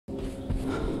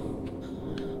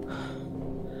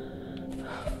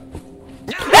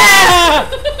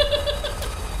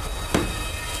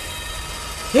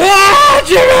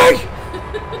Jimmy!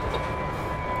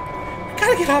 I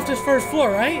gotta get off this first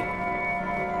floor, right?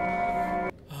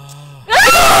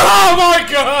 Oh my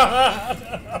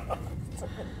god!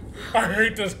 I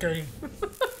hate this game.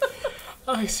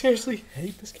 I seriously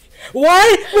hate this game.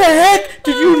 Why the heck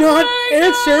did you not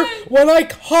answer when I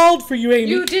called for you,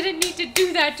 Amy? You didn't need to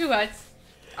do that to us.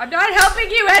 I'm not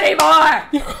helping you anymore.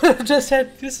 You could have just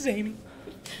said, "This is Amy.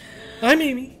 I'm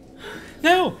Amy."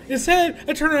 No, instead,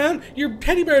 I turn around, your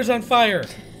teddy bear's on fire.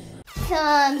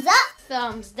 Thumbs up.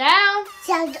 Thumbs down.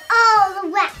 Chug all the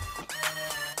way.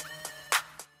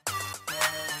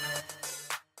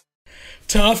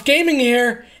 Tough Gaming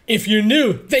here. If you're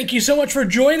new, thank you so much for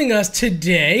joining us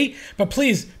today. But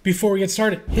please, before we get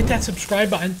started, hit that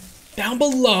subscribe button down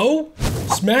below,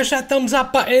 smash that thumbs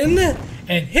up button,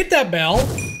 and hit that bell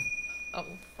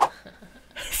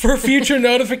for future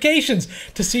notifications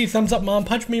to see Thumbs Up Mom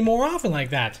punch me more often like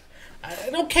that.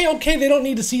 Okay, they don't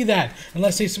need to see that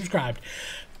unless they subscribed.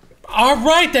 All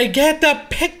right, they get the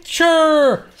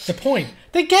picture. The point.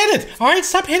 They get it. All right,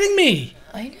 stop hitting me.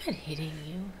 I'm not hitting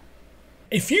you.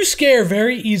 If you scare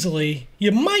very easily,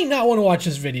 you might not want to watch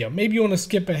this video. Maybe you want to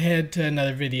skip ahead to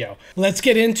another video. Let's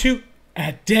get into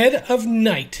At Dead of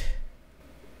Night.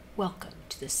 Welcome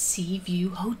to the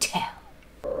Seaview Hotel.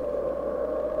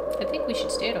 I think we should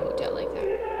stay at a hotel like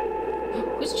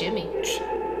that. Who's Jimmy?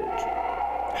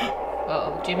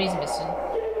 Uh-oh, Jimmy's missing.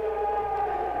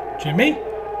 Jimmy?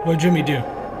 What did Jimmy do?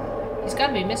 He's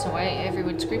gotta be missing. Why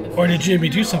everyone's screaming for Or him? did Jimmy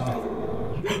do something?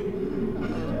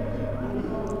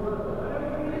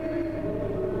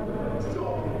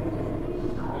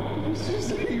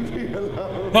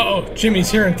 Uh-oh, Jimmy's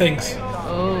hearing things.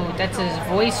 Oh, that's his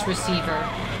voice receiver.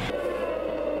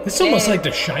 It's almost like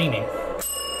The Shining.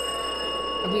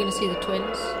 Are we gonna see the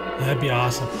twins? That'd be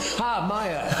awesome. Ah,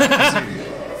 Maya.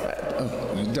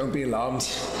 Don't be alarmed.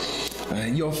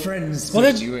 Your friends Well,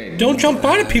 put you in. don't jump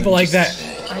out at people like that.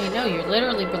 I know, you're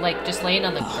literally like just laying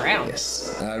on the ground.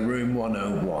 Yes, room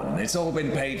 101. It's all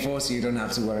been paid for, so you don't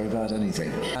have to worry about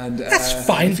anything. And That's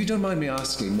fine. If you don't mind me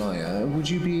asking, Maya, would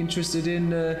you be interested in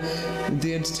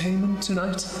the entertainment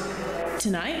tonight?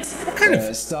 Tonight? What kind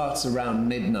of... Starts around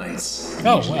midnight.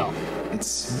 Oh, Usually. well.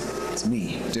 It's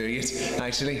me doing it,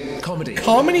 actually. Comedy.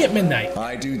 Comedy at midnight.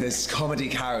 I do this comedy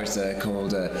character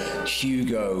called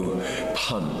Hugo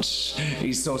Punch.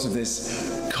 He's sort of this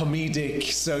comedic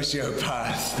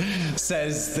sociopath,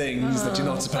 says things that you're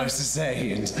not supposed to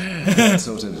say, and that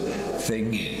sort of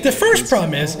thing. The first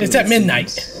problem is, it's at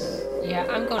midnight. Yeah,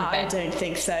 I'm going to I bed. don't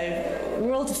think so.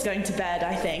 We're all just going to bed,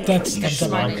 I think. That's You're the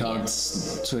smart. mom. I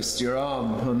can't twist your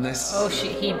arm on this. Oh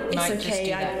shit, he It's might just do okay,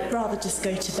 that. I'd rather just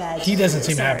go to bed. He doesn't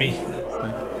seem Sorry. happy.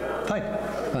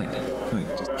 Fine.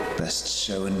 Best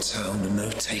show in town and no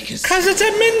takers. Because it's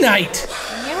at midnight.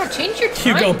 Yeah, change your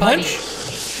time, Hugo buddy.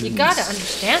 Punch. You gotta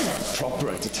understand that. Proper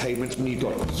entertainment when you've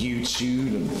got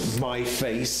YouTube and my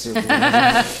face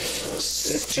and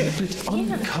stupid,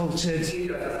 uncultured.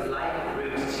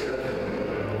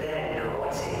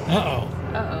 Uh-oh.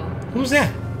 Uh-oh. Who's that?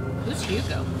 Who's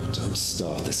Hugo? Don't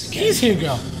start this again. He's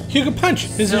Hugo. Hugo Punch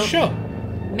is his show.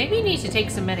 Maybe you need to take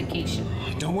some medication.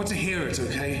 I don't want to hear it,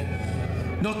 okay?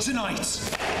 Not tonight.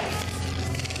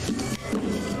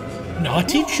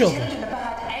 Naughty children.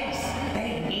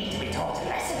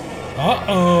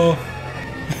 Uh-oh.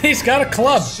 He's got a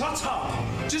club. Shut up!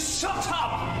 Just shut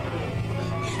up!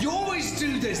 You always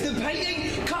do this. They're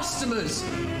paying customers.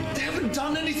 They haven't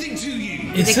done anything to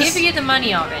you. Is They this... give you the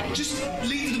money already. Just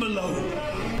leave them alone.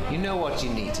 You know what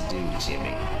you need to do,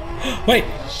 Jimmy. Wait,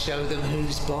 Show them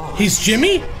who's boss. he's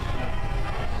Jimmy?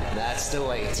 That's the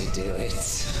way to do it.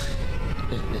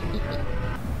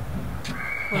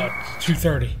 Oh,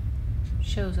 2:30.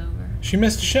 Show's over. She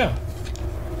missed the show.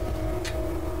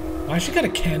 Why she got a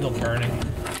candle burning?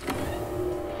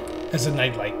 As a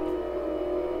nightlight.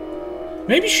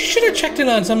 Maybe she should have checked in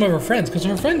on some of her friends, because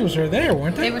her friends was there,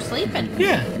 weren't they? They were sleeping.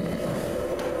 Yeah.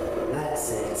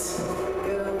 That's it.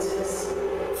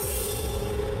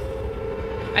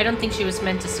 I don't think she was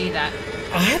meant to see that.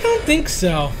 I don't think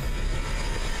so.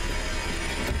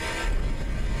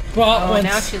 Well, Oh,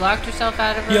 now she locked herself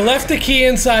out of her. you left the key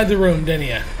inside the room, didn't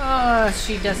you? Oh,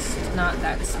 she just not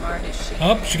that smart, is she?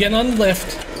 Oh, she's getting on the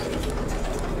lift.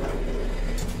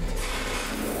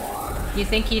 You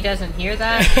think he doesn't hear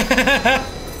that?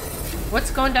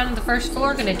 What's going down on the first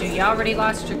floor gonna do? You already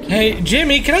lost your key. Hey,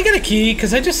 Jimmy, can I get a key?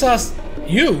 Because I just saw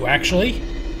you, actually.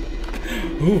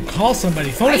 Ooh, call somebody.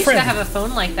 Phone I a used friend. to have a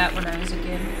phone like that when I was a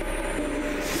kid.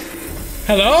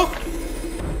 Hello?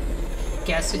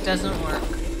 Guess it doesn't work.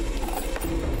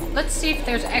 Let's see if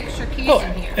there's extra keys Oh,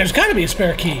 in here. there's got to be a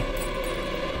spare key.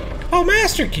 Oh,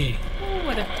 master key. Oh,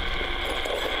 what a...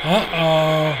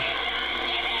 Uh-oh.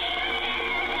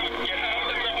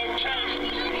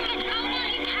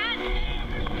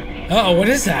 Uh-oh, what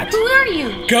is that? Who are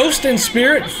you? Ghost and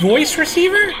spirit voice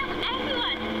receiver?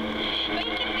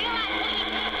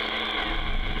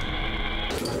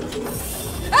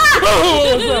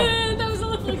 Oh, That was a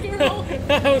little girl.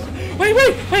 wait,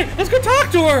 let's go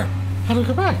talk to her. How do we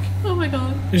go back? Oh my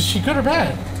god. Is she good or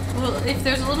bad? Well, if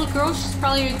there's a little girl, she's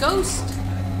probably a ghost.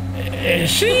 Is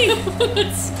she?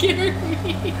 That scared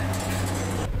me.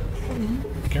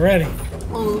 Get ready.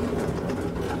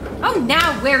 Oh,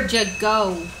 now where'd you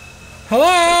go?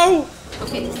 Hello?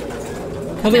 Okay,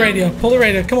 Pull the radio. Pull the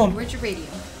radio. Come on. where's your radio?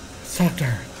 Let's talk to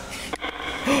her.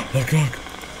 Look.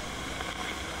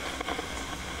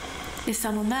 Is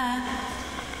someone there?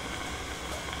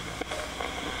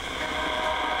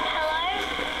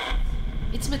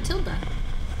 It's Matilda.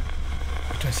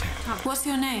 What do I say? What's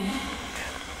your name?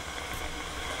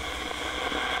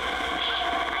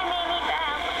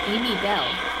 Amy Bell.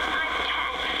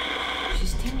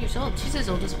 She's 10 years old. She's as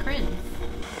old as Corinne.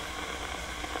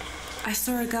 I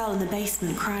saw a girl in the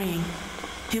basement crying.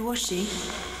 Who was she? It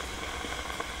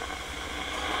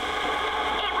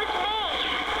was me.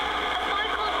 A boy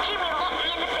called Jimmy locked me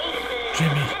in the basement.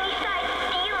 Jimmy. And he started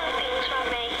stealing things from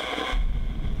me.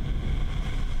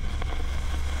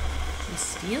 She's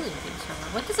stealing things from her.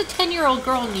 What does a 10-year-old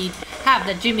girl have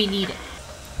that Jimmy needed?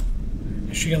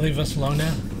 Is she gonna leave us alone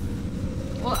now?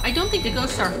 Well, I don't think the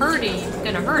ghosts are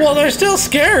gonna hurt Well, him. they're still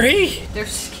scary. They're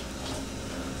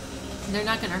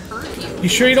not gonna hurt you. You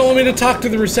sure you don't want me to talk to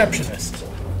the receptionist?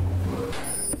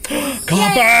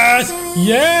 Compass!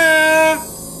 Yeah!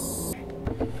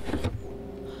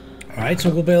 Alright, so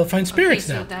we'll be able to find spirits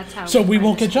so now. that's how So we we find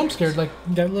won't the get jump scared like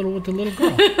that little with the little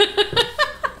girl.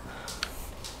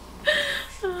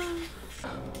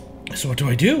 So what do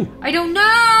I do? I don't know!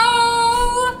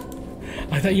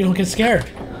 I thought you don't get scared.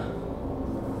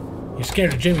 You're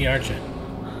scared of Jimmy, aren't you?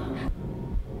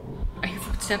 I hear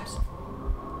footsteps.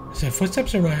 Is that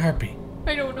footsteps or my heartbeat?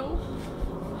 I don't know.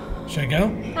 Should I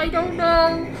go? I don't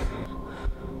know.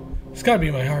 It's gotta be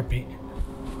my heartbeat.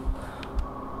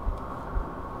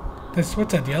 What's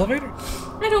that, the elevator?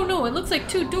 I don't know. It looks like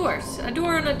two doors. A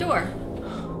door and a door.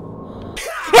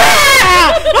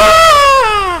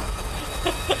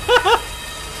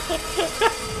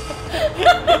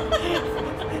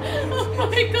 Oh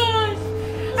my gosh.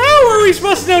 How were we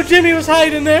supposed to know Jimmy was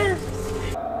hiding there?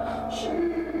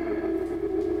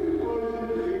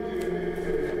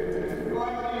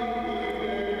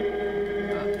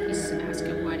 He's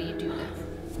asking, why do you do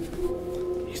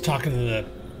that? He's talking to the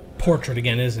portrait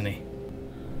again, isn't he?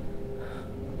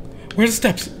 Where are the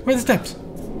steps? Where are the steps?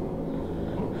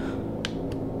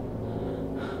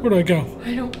 Where do I go?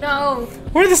 I don't know.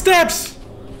 Where are the steps?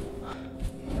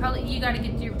 Probably you gotta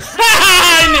get your.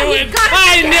 I knew it!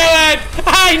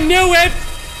 I knew it!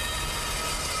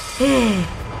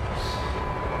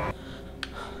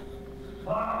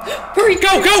 Hurry,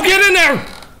 Go, get in there!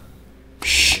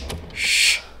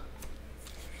 Shh.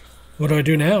 What do I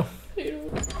do now?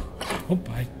 Oh,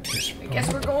 I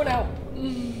guess we're going out.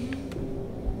 Jimmy's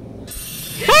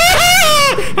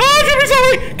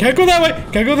that way! Can't go that way!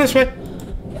 Can't go this way!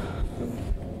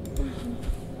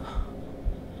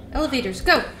 Elevators,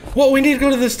 go. Well, we need to go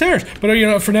to the stairs. But you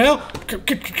know, for now, Just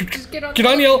get on. get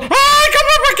on the elevator. Ah, come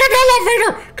on, get the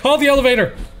elevator! Call the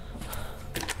elevator.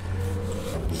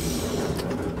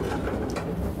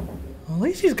 Well, at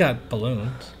least he's got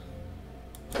balloons.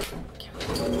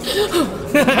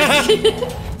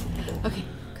 Okay,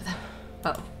 go that way.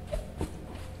 Uh-oh.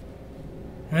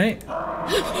 Right?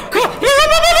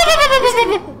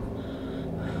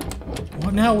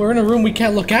 What now? We're in a room we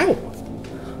can't look out.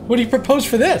 What do you propose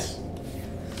for this?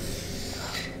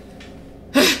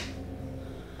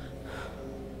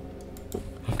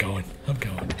 I'm going.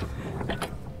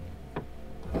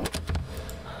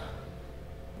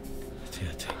 Let's see.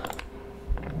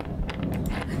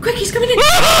 Quick, he's coming in.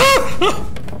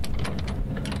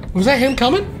 Was that him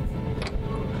coming?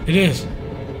 It is.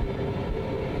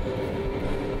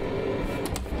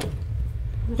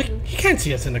 He can't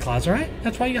see us in the closet, right?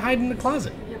 That's why you hide in the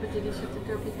closet. Yeah, but did he shut the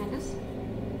door behind us?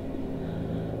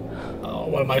 Oh,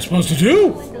 what am I supposed to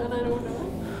do? Oh my god, I don't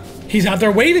know. He's out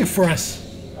there waiting for us.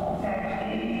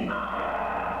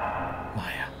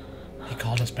 Maya, he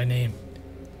called us by name.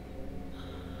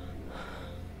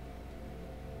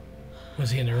 Was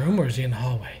he in the room or is he in the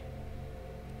hallway?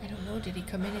 I don't know. Did he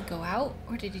come in and go out,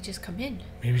 or did he just come in?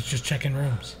 Maybe he's just checking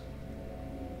rooms.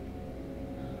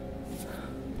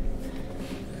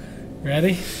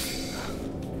 Ready?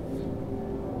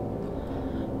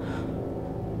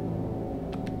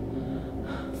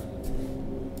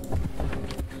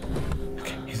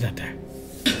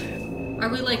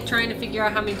 like trying to figure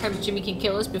out how many times Jimmy can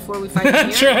kill us before we fight him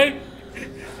That's here. right.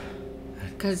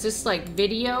 Because this like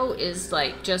video is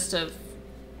like just a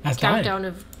That's countdown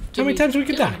dying. of Jimmy How many times we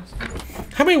could die? killing us.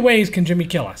 How many ways can Jimmy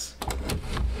kill us?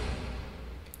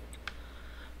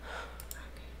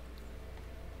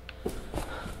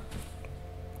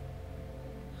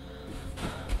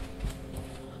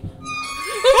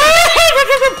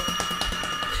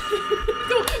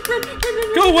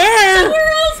 Go where? Somewhere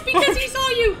else because he saw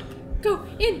you. Go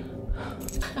in.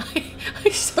 I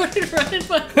started running,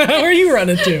 but Where are you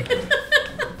running to?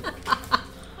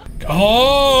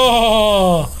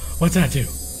 Oh, what's that do?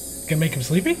 Gonna make him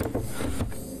sleepy?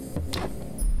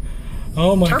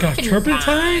 Oh my god,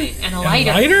 turpentine and a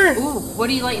lighter. Ooh, what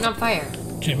are you lighting on fire?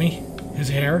 Jimmy, his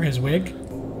hair, his wig.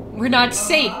 We're not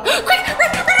safe. Quick, run.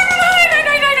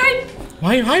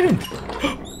 Why are you hiding?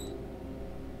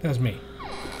 That was me.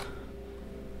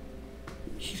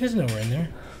 He doesn't know we're in there.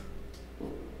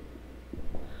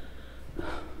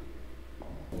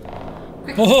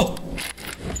 Quick. Oh!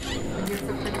 Your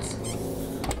footprints.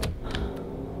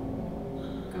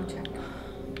 Go check.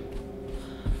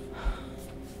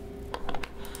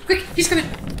 Quick, he's coming.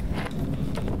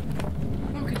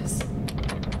 Oh goodness.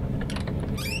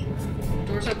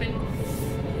 Door's open.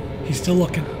 He's still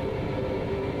looking.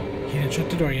 He didn't shut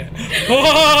the door yet.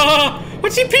 Oh!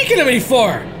 What's he peeking at me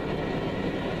for?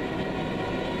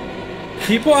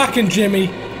 Keep walking, Jimmy.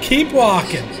 Keep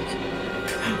walking.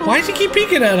 Why does he keep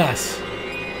peeking at us?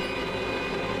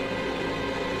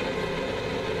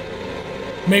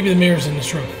 Maybe the mirror's in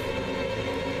this room.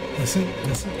 Listen,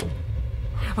 listen.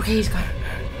 Okay, he's gone.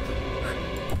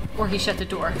 Or he shut the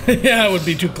door. Yeah, it would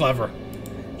be too clever.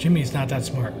 Jimmy's not that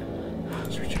smart.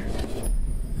 Search here.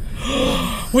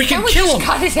 We can kill him!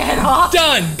 Cut his head off!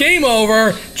 Done! Game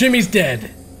over! Jimmy's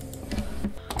dead.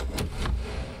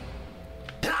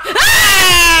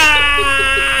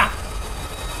 Ah!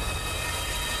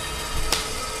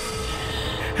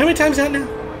 How many times that now?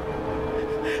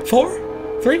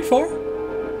 4? 3? 4?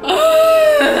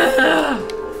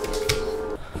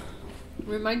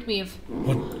 Reminds me of...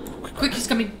 What? Quick, he's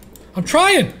coming. I'm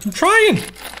trying! I'm trying!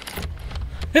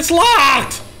 It's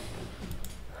locked!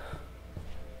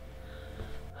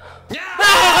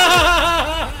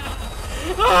 Ah!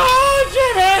 Oh,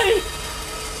 Jimmy!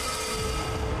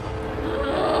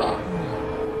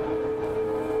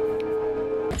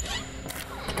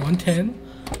 110.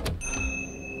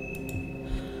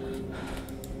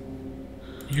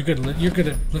 You're good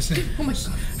at listening. Oh my god.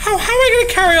 How am I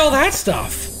gonna carry all that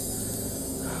stuff?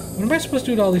 What am I supposed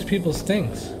to do with all these people's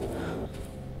things?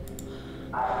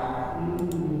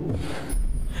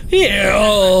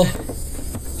 Ew!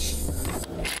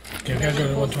 Okay, we gotta go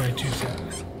to 122 set.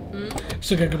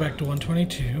 Still gotta go back to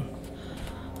 122.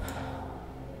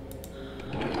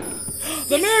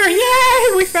 The mirror!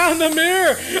 Yay! We found the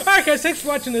mirror! Alright guys, thanks for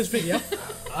watching this video.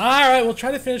 Alright, we'll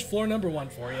try to finish floor number 1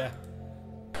 for you.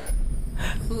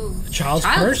 Ooh, Child's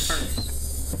purse?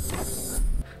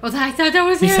 Oh, I thought that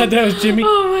was him. You said that was Jimmy?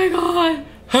 Oh my god.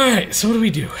 Alright, so what do we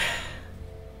do?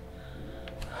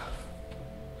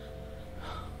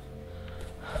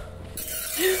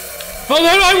 Oh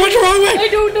no, I went the wrong way! I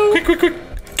don't know. Quick, quick, quick!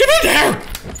 Get in there!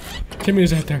 Jimmy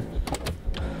was out there.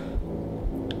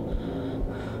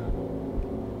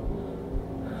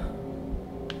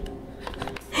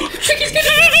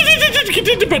 Get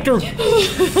in the bedroom!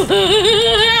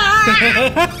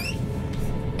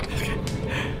 Okay.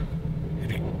 It'd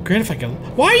be great if I could.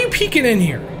 Why are you peeking in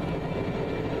here?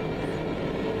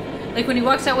 Like when he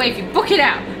walks that way, if you book it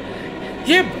out.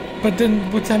 Yeah, but then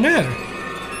what's that matter?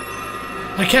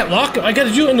 I can't lock him. I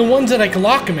gotta do it in the ones that I can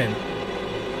lock him in.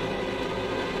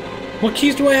 What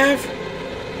keys do I have?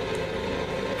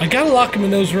 I gotta lock him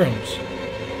in those rooms.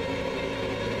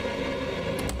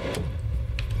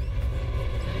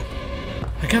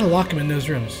 I gotta lock him in those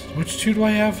rooms. Which 2 do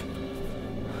I have?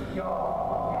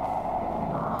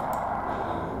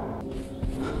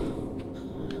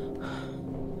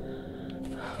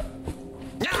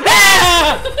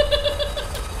 Ah!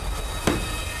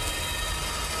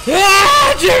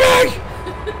 Ah, Jimmy!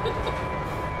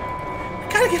 I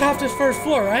gotta get off this first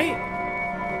floor, right?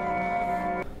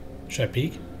 Should I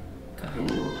peek?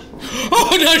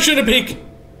 Oh no, I shouldn't peek!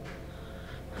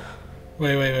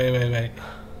 Wait.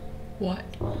 What?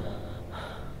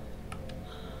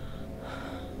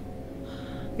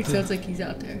 It sounds like he's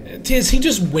out there. Is he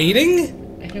just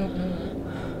waiting? I don't know.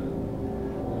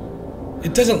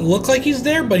 It doesn't look like he's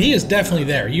there, but he is definitely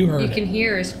there. You heard You it. can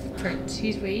hear his footprints.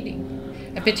 He's waiting.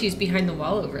 I bet he's behind the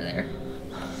wall over there.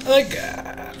 Like,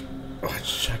 what,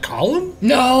 should I call him?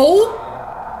 No!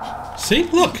 See?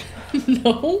 Look.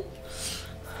 No?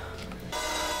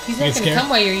 He's You not gonna scared? come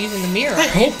while you're using the mirror. I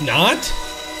hope not.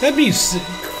 That'd be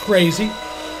crazy.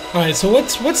 All right, so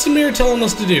what's the mirror telling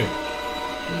us to do?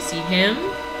 We see him.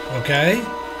 Okay.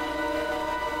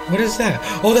 What is that?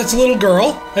 Oh, that's a little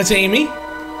girl. That's Amy.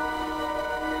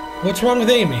 What's wrong with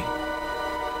Amy?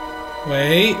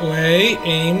 Wait,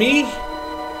 Amy?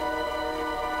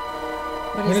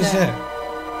 What is that?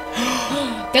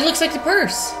 That looks like the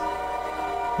purse.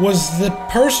 Was the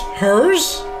purse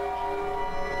hers?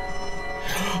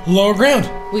 Lower ground.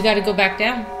 We gotta go back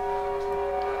down.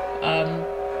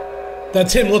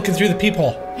 That's him looking through the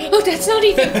peephole. Oh, that's not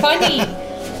even funny.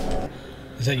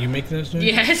 Is that you making those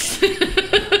noises? Yes.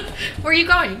 Where are you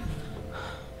going?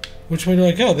 Which way do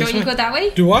I go? This Don't you way? go that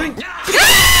way? Do I?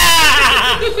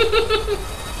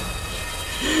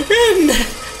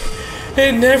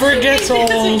 It never gets It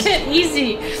doesn't old. get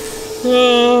easy.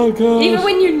 Oh god. Even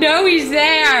when you know he's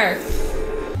there.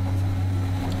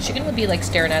 Is she gonna be like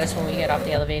staring at us when we get off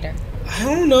the elevator? I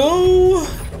don't know.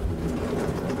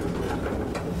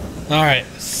 All right.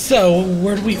 So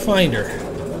where do we find her?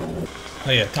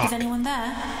 Oh yeah, Is talk. anyone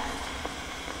there?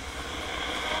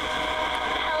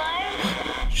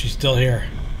 Hello? She's still here.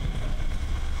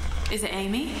 Is it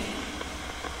Amy? Yeah,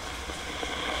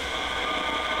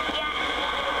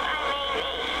 I'm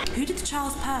Amy. Who did the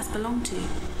child's purse belong to? It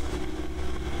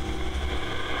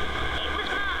was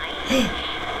mine. It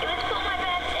was for my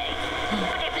birthday,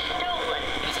 but it was stolen.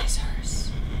 It is hers.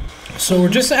 So we're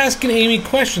just asking Amy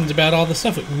questions about all the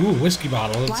stuff. Ooh, whiskey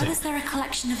bottle. Let's Why see. was there a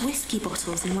collection of whiskey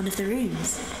bottles in one of the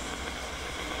rooms?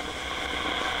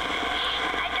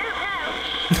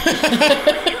 I don't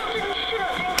know. Children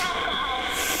shouldn't drink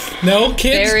alcohol. No,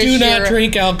 kids There is do not your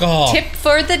drink alcohol. Tip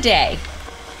for the day.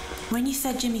 When you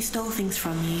said Jimmy stole things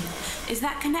from you, is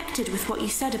that connected with what you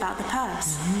said about the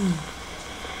purse?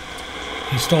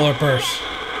 He stole her purse. He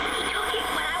took it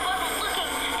when I wasn't looking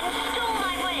and stole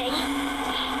my money.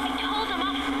 I told him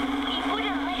off, but he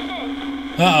wouldn't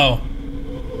listen. Uh-oh.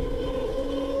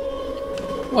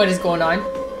 What is going on?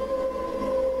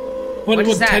 What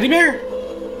is that? Teddy bear?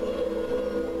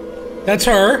 That's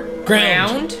her.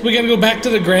 Ground. Ground? We gotta go back to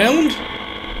the ground?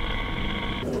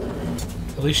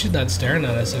 At least she's not staring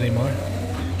at us anymore.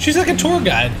 She's like a tour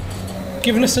guide,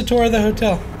 giving us a tour of the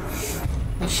hotel.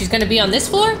 She's gonna be on this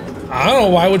floor? I don't know,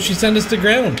 why would she send us to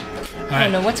ground? I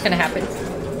don't know what's gonna happen.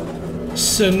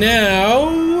 So now...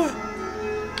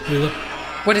 we look...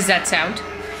 What is that sound?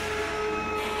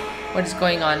 What is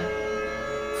going on?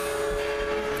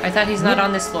 I thought he's not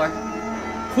on this floor.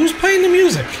 Who's playing the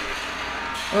music?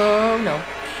 Oh no.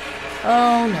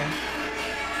 Oh no.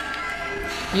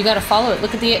 You gotta follow it.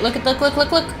 Look at the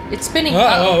look. It's spinning.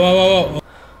 Whoa.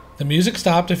 The music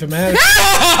stopped if it matters.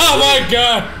 Oh my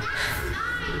god!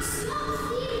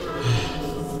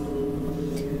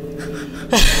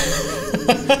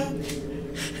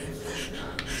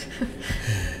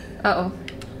 Uh-oh.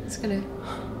 It's gonna...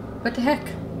 What the heck?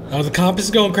 Oh, the compass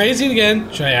is going crazy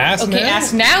again. Should I ask Okay, now?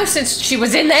 ask now since she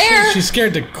was in there. She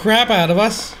scared the crap out of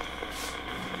us.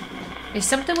 Is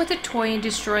something with a toy and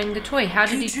destroying the toy. How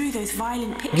did Who he... drew those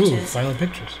violent Ooh, pictures? violent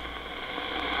pictures.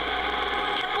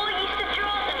 The boy used to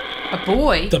draw them. A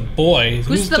boy? The boy.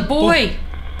 Who's the boy?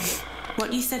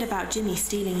 What you said about Jimmy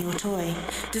stealing your toy,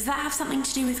 does that have something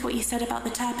to do with what you said about the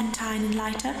turpentine and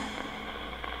lighter?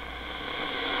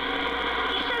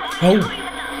 He Oh, soaked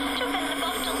my toy with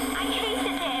that stuff in the bottle. I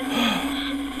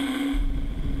treated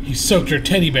him. he soaked her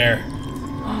teddy bear.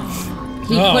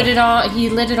 He Oh. put it on... He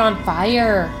lit it on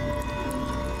fire.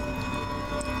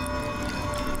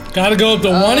 Gotta go up to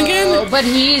one Oh, again? but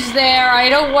he's there. I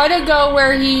don't want to go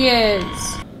where he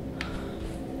is.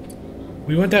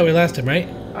 We went that way last time, right?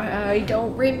 I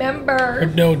don't Or remember.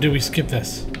 no, did we skip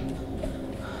this?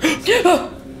 Don't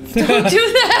do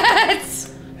that!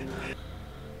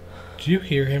 Did you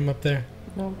hear him up there?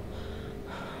 No.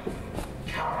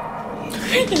 Oh,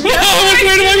 wait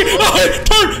a minute!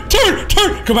 Oh,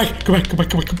 turn! Go back! Go!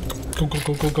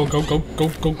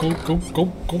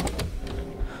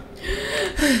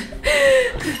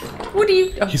 What are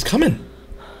you... Oh. He's coming.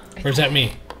 Or is that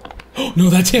me? Oh, no,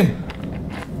 that's him.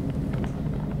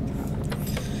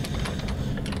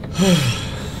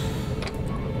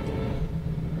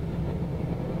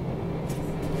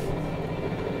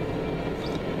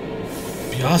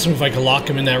 It'd be awesome if I could lock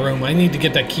him in that room. I need to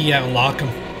get that key out and lock him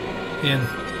in.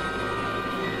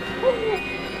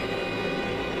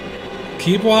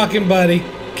 Keep walking, buddy.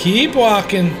 Keep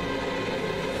walking.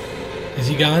 Is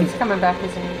he gone? He's coming back,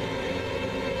 isn't he?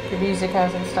 The music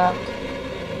hasn't stopped.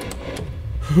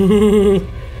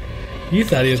 You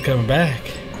thought he was coming back.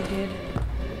 He did.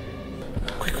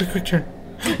 Quick, turn.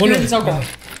 Turn, so go.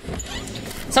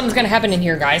 Something's gonna happen in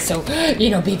here, guys, so, you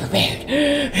know, be prepared.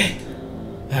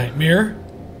 Alright, mirror.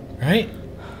 Right?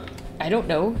 I don't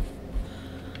know.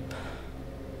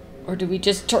 Or do we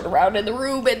just turn around in the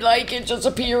room and, like, it just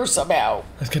appears somehow?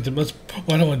 Let's get to...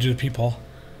 Why don't I do the peephole?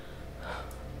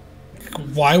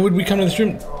 Why would we come to this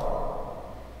room?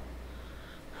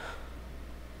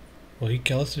 Will he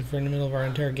kill us if we're in the middle of our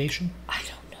interrogation? I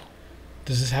don't know.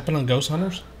 Does this happen on Ghost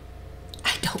Hunters?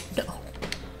 I don't know.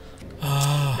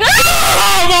 Oh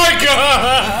my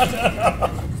god!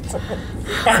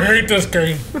 I hate this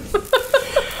game.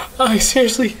 I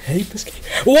seriously hate this game.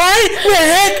 Why the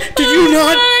heck did you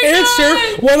not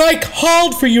answer when I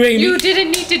called for you, Amy? You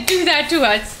didn't need to do that to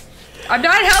us. I'm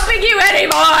not helping you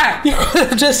anymore. You could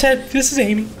have just said, "This is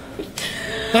Amy.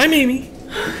 I'm Amy."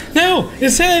 No,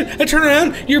 instead I turn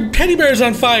around, your teddy bear's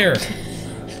on fire.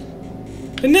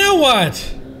 And now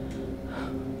what?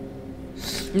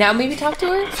 Now maybe talk to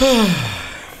her?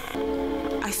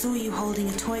 I saw you holding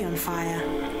a toy on fire.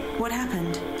 What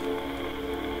happened?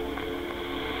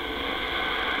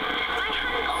 My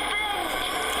hand got burned.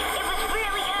 It was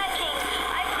really hurting.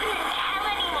 I couldn't tell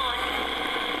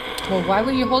anyone. Well, why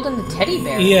were you holding the teddy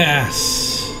bear?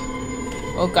 Yes.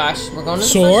 Oh gosh, we're going to the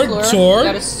Sword, first floor. sword. We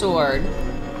got a sword.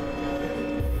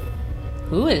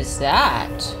 Who is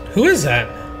that? Who is that?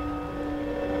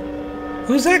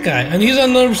 Who's that guy? And he's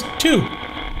on number 2.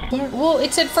 Well,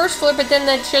 it said first floor, but then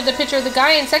that showed the picture of the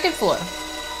guy in second floor.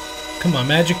 Come on,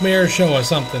 magic mirror, show us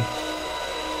something.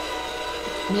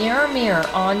 Mirror, mirror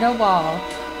on the wall.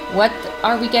 What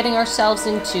are we getting ourselves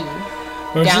into?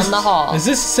 Or is Down this- the hall. Is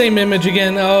this the same image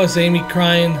again? Oh, it's Amy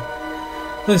crying.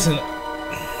 Listen.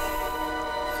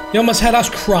 You almost had us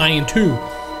crying too.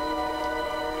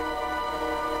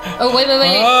 Oh, wait, wait,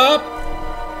 wait. Up.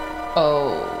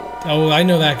 Oh, Oh, I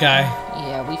know that guy.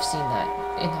 yeah, we've seen that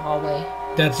in the hallway.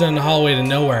 That's in the hallway to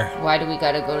nowhere. Why do we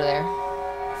gotta go there?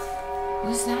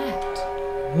 Who's that?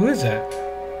 Who is that?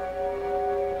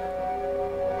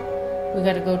 We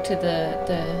gotta go to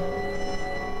the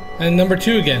And number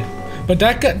 2 again. But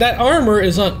that armor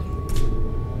is on...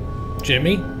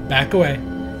 Jimmy, back away.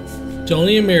 It's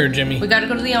only a mirror, Jimmy. We gotta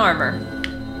go to the armor.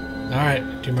 Alright,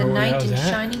 do you The remember where that knight was in at?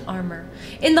 shining armor.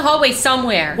 In the hallway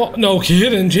somewhere. Well, no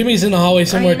kidding. Jimmy's in the hallway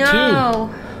somewhere I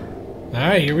know. too.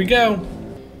 Alright, here we go.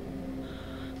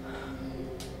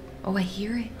 Oh, I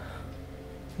hear it.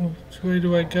 Which way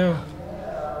do I go?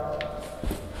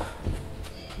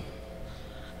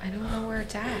 I don't know where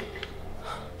it's at.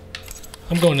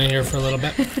 I'm going in here for a little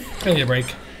bit. I need a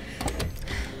break.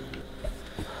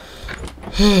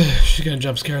 She's gonna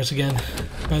jump scare us again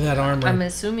by that armor. I'm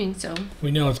assuming so. We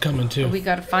know it's coming too. We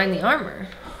gotta find the armor.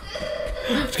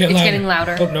 It's getting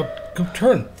louder. Oh no! Go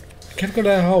turn. I can't go to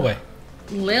that hallway.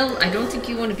 Lil, I don't think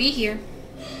you want to be here.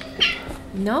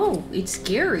 No, it's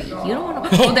scary. You don't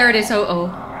want to. Oh, there it is. Uh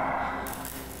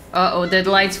oh, the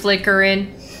lights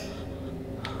flickering.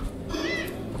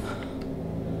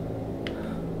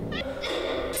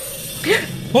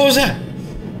 What was that?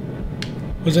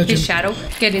 Was that His Jim? shadow.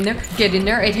 Get in there. Get in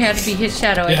there. It had to be his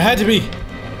shadow. It had to be.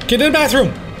 Get in the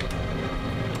bathroom.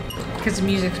 Because the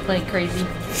music's playing crazy.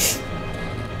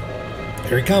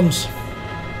 Here he comes.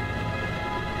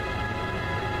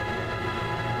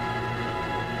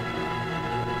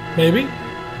 Maybe.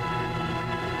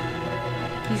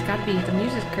 He's got to be. The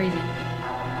music's crazy.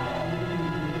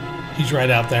 He's right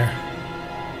out there.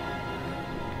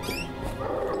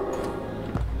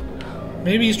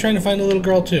 Maybe he's trying to find a little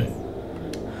girl too.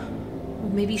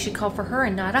 Well, maybe you should call for her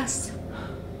and not us.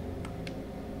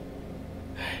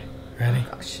 Ready?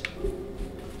 Gosh.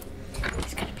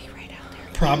 He's gonna be right out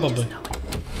there. Probably.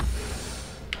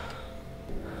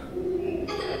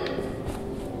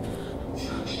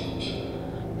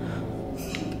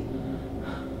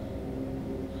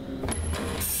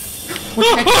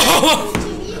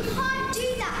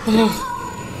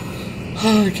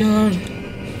 Oh my god.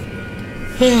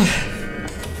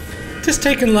 Just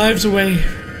taking lives away.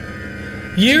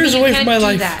 Years away from my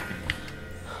life. That.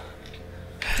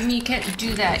 Jimmy, you can't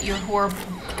do that. You're horrible.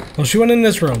 Well, she went in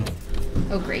this room.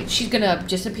 Oh, great. She's gonna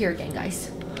disappear again, guys.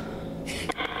 He made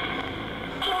me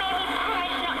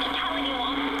promise not to tell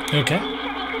anyone. Okay. He said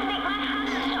he could make my hand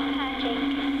stop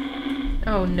hurting.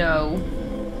 Oh, no.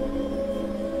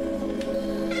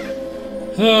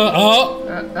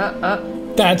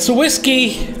 That's a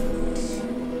whiskey.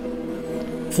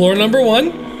 Floor number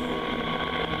 1.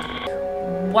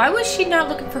 Why was she not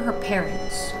looking for her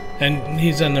parents? And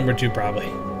he's on number 2 probably.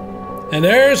 And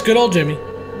there's good old Jimmy.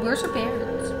 Where's her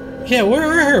parents? Yeah, where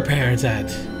are her parents at?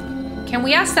 Can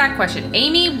we ask that question?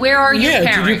 Amy, where are your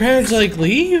parents? Did your parents like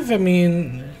leave? I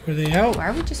mean, were they out? Why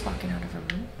are we just walking out of her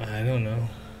room? I don't know.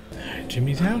 Alright,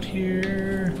 Jimmy's out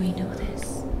here. We know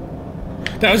this.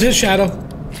 That was his shadow.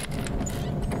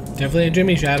 Definitely a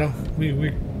Jimmy shadow.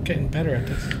 We're getting better at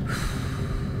this.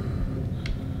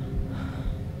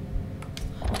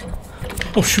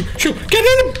 Oh shoot! Shoot! Get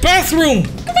in the bathroom!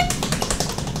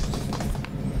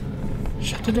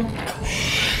 Shut the door.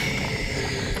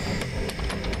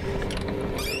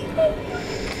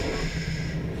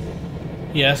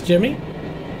 Yes, Jimmy?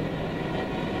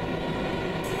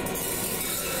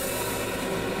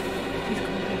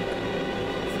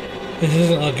 This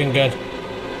isn't looking good.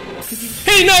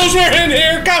 He knows we're in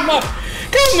here! Come on!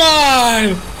 Come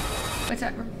on! What's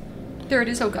that? There it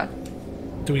is. Oh god.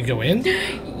 Do we go in?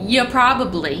 Yeah,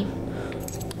 probably.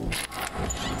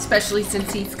 Especially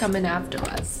since he's coming after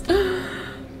us.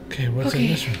 Okay, what's in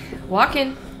this one? Walk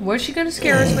in. What's she gonna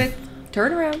scare us with?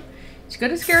 Turn around. She's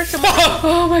gonna scare us some more.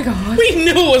 Oh my god. We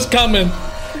knew it was coming!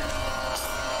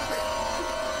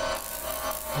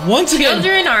 Once again...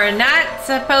 Children are not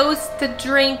supposed to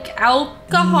drink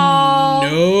alcohol.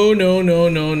 No, no, no,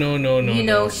 no, no, no, no. You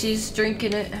know, she's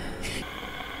drinking it. The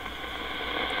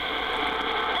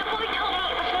boy told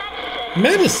me it was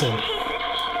medicine.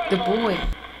 Medicine? The boy.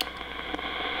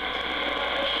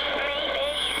 Maybe.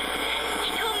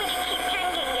 She told me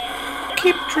to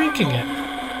Keep drinking it. but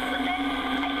then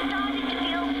I started to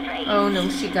feel strange. Oh no,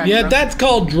 she got Yeah, drunk. that's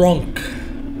called drunk.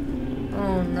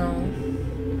 Oh no.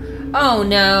 Oh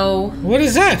no. What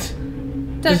is that?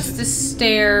 That's the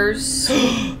stairs.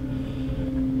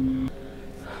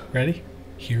 Ready?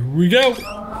 Here we go.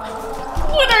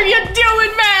 What are you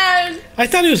doing, man? I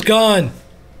thought he was gone.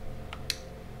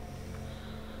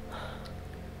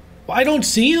 Well, I don't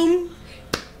see him.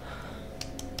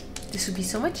 This would be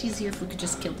so much easier if we could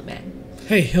just kill the man.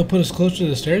 Hey, he'll put us closer to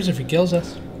the stairs if he kills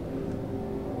us.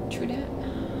 True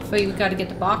that. But we gotta get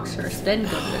the box first, then go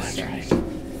to the stairs.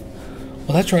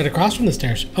 Well, that's right across from the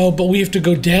stairs. Oh, but we have to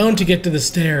go down to get to the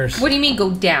stairs. What do you mean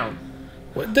go down?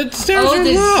 What? The stairs Oh, are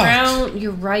the locked. ground.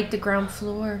 You're right, the ground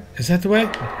floor. Is that the way?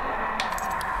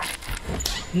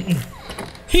 Mm-mm.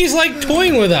 He's like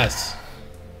toying with us.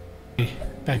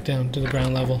 Back down to the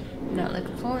ground level. Not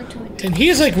looking forward to it. And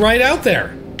he's like right out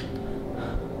there.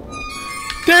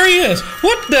 There he is.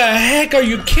 What the heck? Are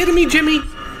you kidding me, Jimmy?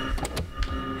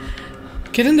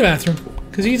 Get in the bathroom,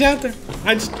 because he's out there.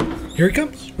 Here he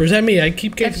comes. Or is that me? I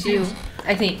keep getting That's you,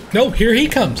 I think. No, here he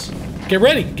comes. Get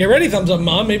ready. Get ready, thumbs up,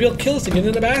 Mom. Maybe he'll kill us to get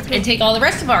in the bathroom. And take all the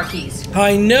rest of our keys.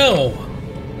 I know.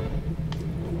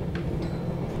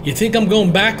 You think I'm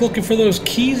going back looking for those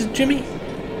keys, Jimmy?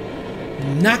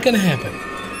 Not gonna happen.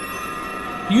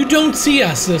 You don't see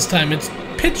us this time. It's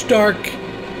pitch dark.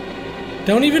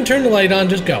 Don't even turn the light on.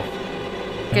 Just go.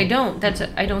 I don't.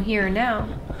 I don't hear her now.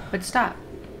 But stop.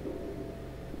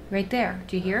 Right there.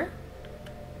 Do you hear her?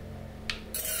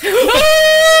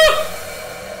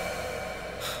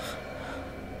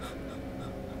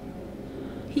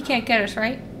 He can't get us,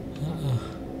 right?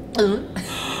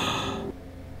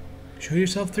 Show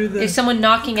yourself through the... Is someone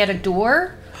knocking at a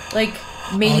door? Like,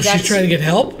 maybe Oh, that's... she's trying to get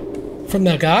help? From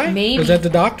that guy? Maybe. Was that the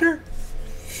doctor?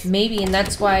 Maybe, and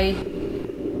that's why...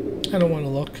 I don't want to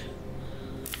look.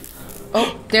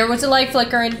 Oh, there was a light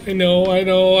flickering. I know. I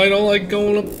don't like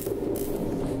going up.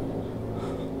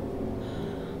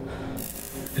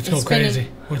 It's going spinning. crazy.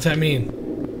 What's that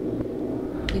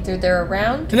mean? Either they're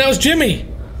around... And that was Jimmy!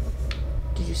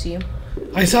 Did you see him?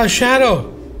 I saw a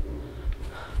shadow.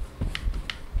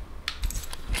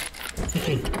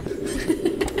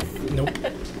 Nope.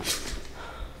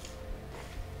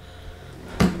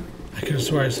 I could have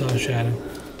sworn I saw a shadow.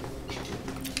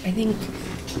 I think...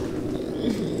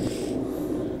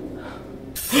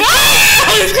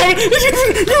 He's coming! Go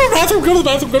to the bathroom! Go to the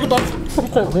bathroom! Go to the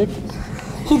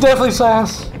bathroom! He definitely saw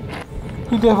us.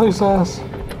 He definitely saw us.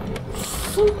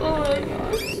 Oh my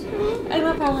gosh. I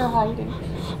love how we're hiding.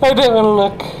 I didn't want to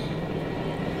look.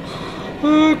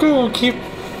 Go, keep.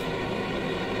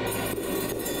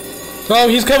 Oh,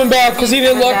 he's coming back because he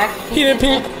didn't look. He didn't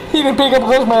peek. He didn't peek up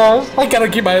close my eyes. I gotta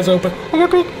keep my eyes open. I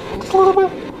gotta peek just a little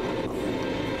bit.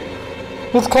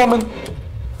 It's coming.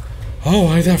 Oh,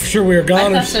 I thought for sure we were I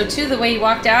goners. thought so too, the way you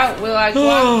walked out. Well,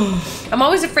 I'm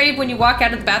always afraid when you walk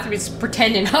out of the bathroom, it's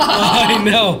pretending. I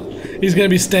know. He's gonna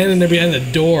be standing there behind the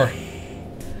door.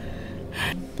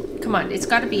 Come on, it's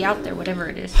gotta be out there, whatever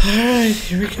it is. Alright,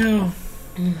 here we go.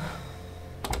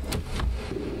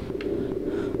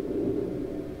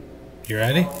 You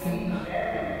ready?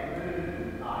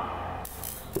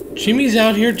 Jimmy's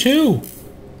out here too.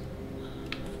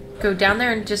 Go down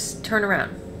there and just turn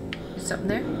around. Is something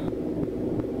there?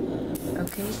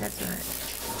 Okay, that's not it.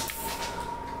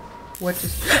 What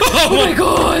just... Oh my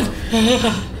god!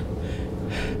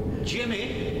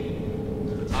 Jimmy,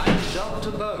 I'm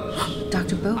Dr. Bose.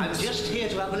 Dr. Bose. I'm just here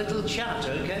to have a little chat,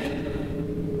 okay?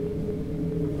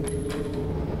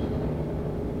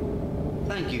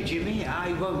 Thank you, Jimmy.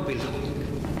 I won't be long.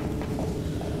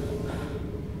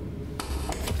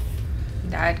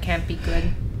 That can't be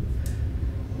good.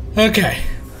 Okay.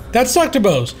 That's Dr.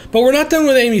 Bose. But we're not done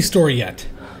with Amy's story yet.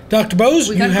 Dr. Bose,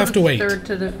 you have to wait. Third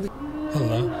to the...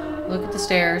 Hello? Look at the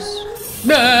stairs.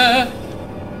 Ah!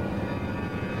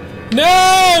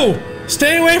 No!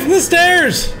 Stay away from the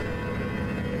stairs!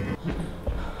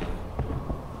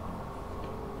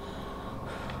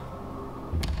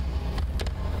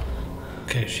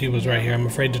 Okay, she was right here. I'm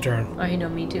afraid to turn. I know,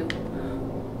 me too.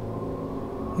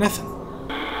 Nothing.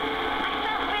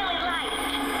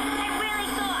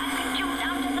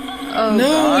 Oh, No,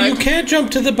 God. you can't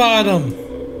jump to the bottom.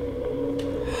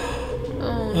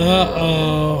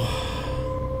 Uh-oh.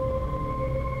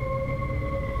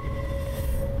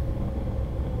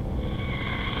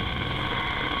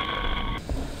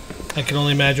 I can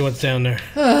only imagine what's down there.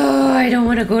 Oh, I don't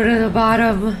want to go to the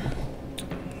bottom.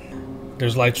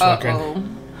 There's lights flickering. Uh-oh.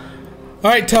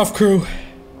 Alright, tough crew.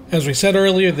 As we said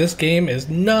earlier, this game is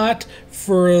not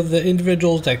for the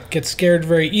individuals that get scared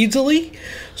very easily.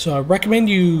 So I recommend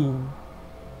you...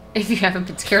 If you haven't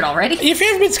been scared already. If you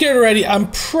haven't been scared already, I'm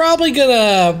probably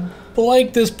gonna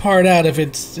blank this part out if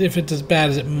it's as bad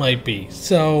as it might be.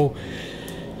 So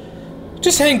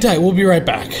just hang tight. We'll be right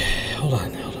back. Hold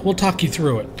on. We'll talk you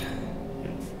through it.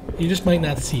 You just might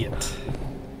not see it.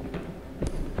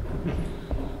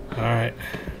 Alright.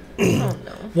 Oh,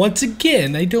 no. Once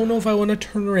again, I don't know if I want to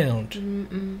turn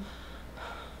around.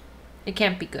 It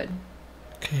can't be good.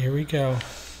 Okay, here we go.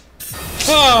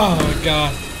 Oh my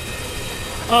god.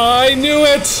 I knew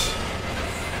it!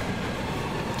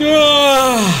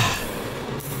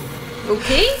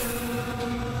 Okay.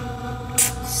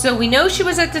 So we know she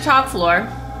was at the top floor.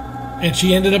 And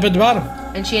she ended up at the bottom.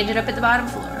 And she ended up at the bottom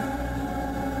floor.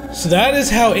 So that is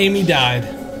how Amy died.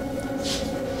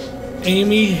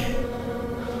 Amy...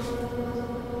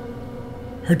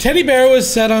 Her teddy bear was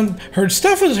set on... Her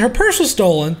purse was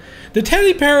stolen. The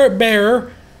teddy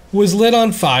bear was lit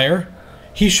on fire.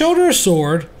 He showed her a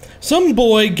sword. Some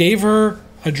boy gave her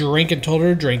a drink and told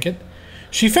her to drink it.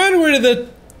 She found her way to the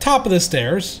top of the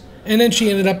stairs. And then she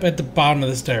ended up at the bottom of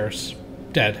the stairs.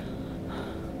 Dead.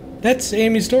 That's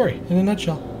Amy's story in a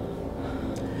nutshell.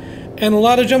 And a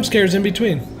lot of jump scares in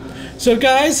between. So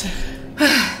guys,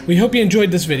 we hope you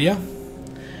enjoyed this video.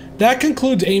 That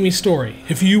concludes Amy's story.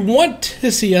 If you want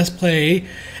to see us play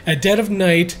at dead of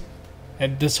night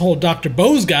and this whole Dr.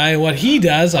 Bose guy, what he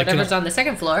does, Whatever's on the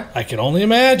second floor. I can only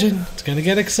imagine. It's gonna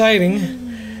get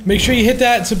exciting. Make sure you hit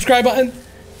that subscribe button,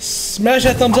 smash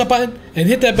that thumbs up button, and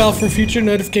hit that bell for future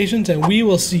notifications, and we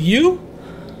will see you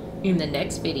In the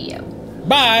next video.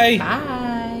 Bye! Bye.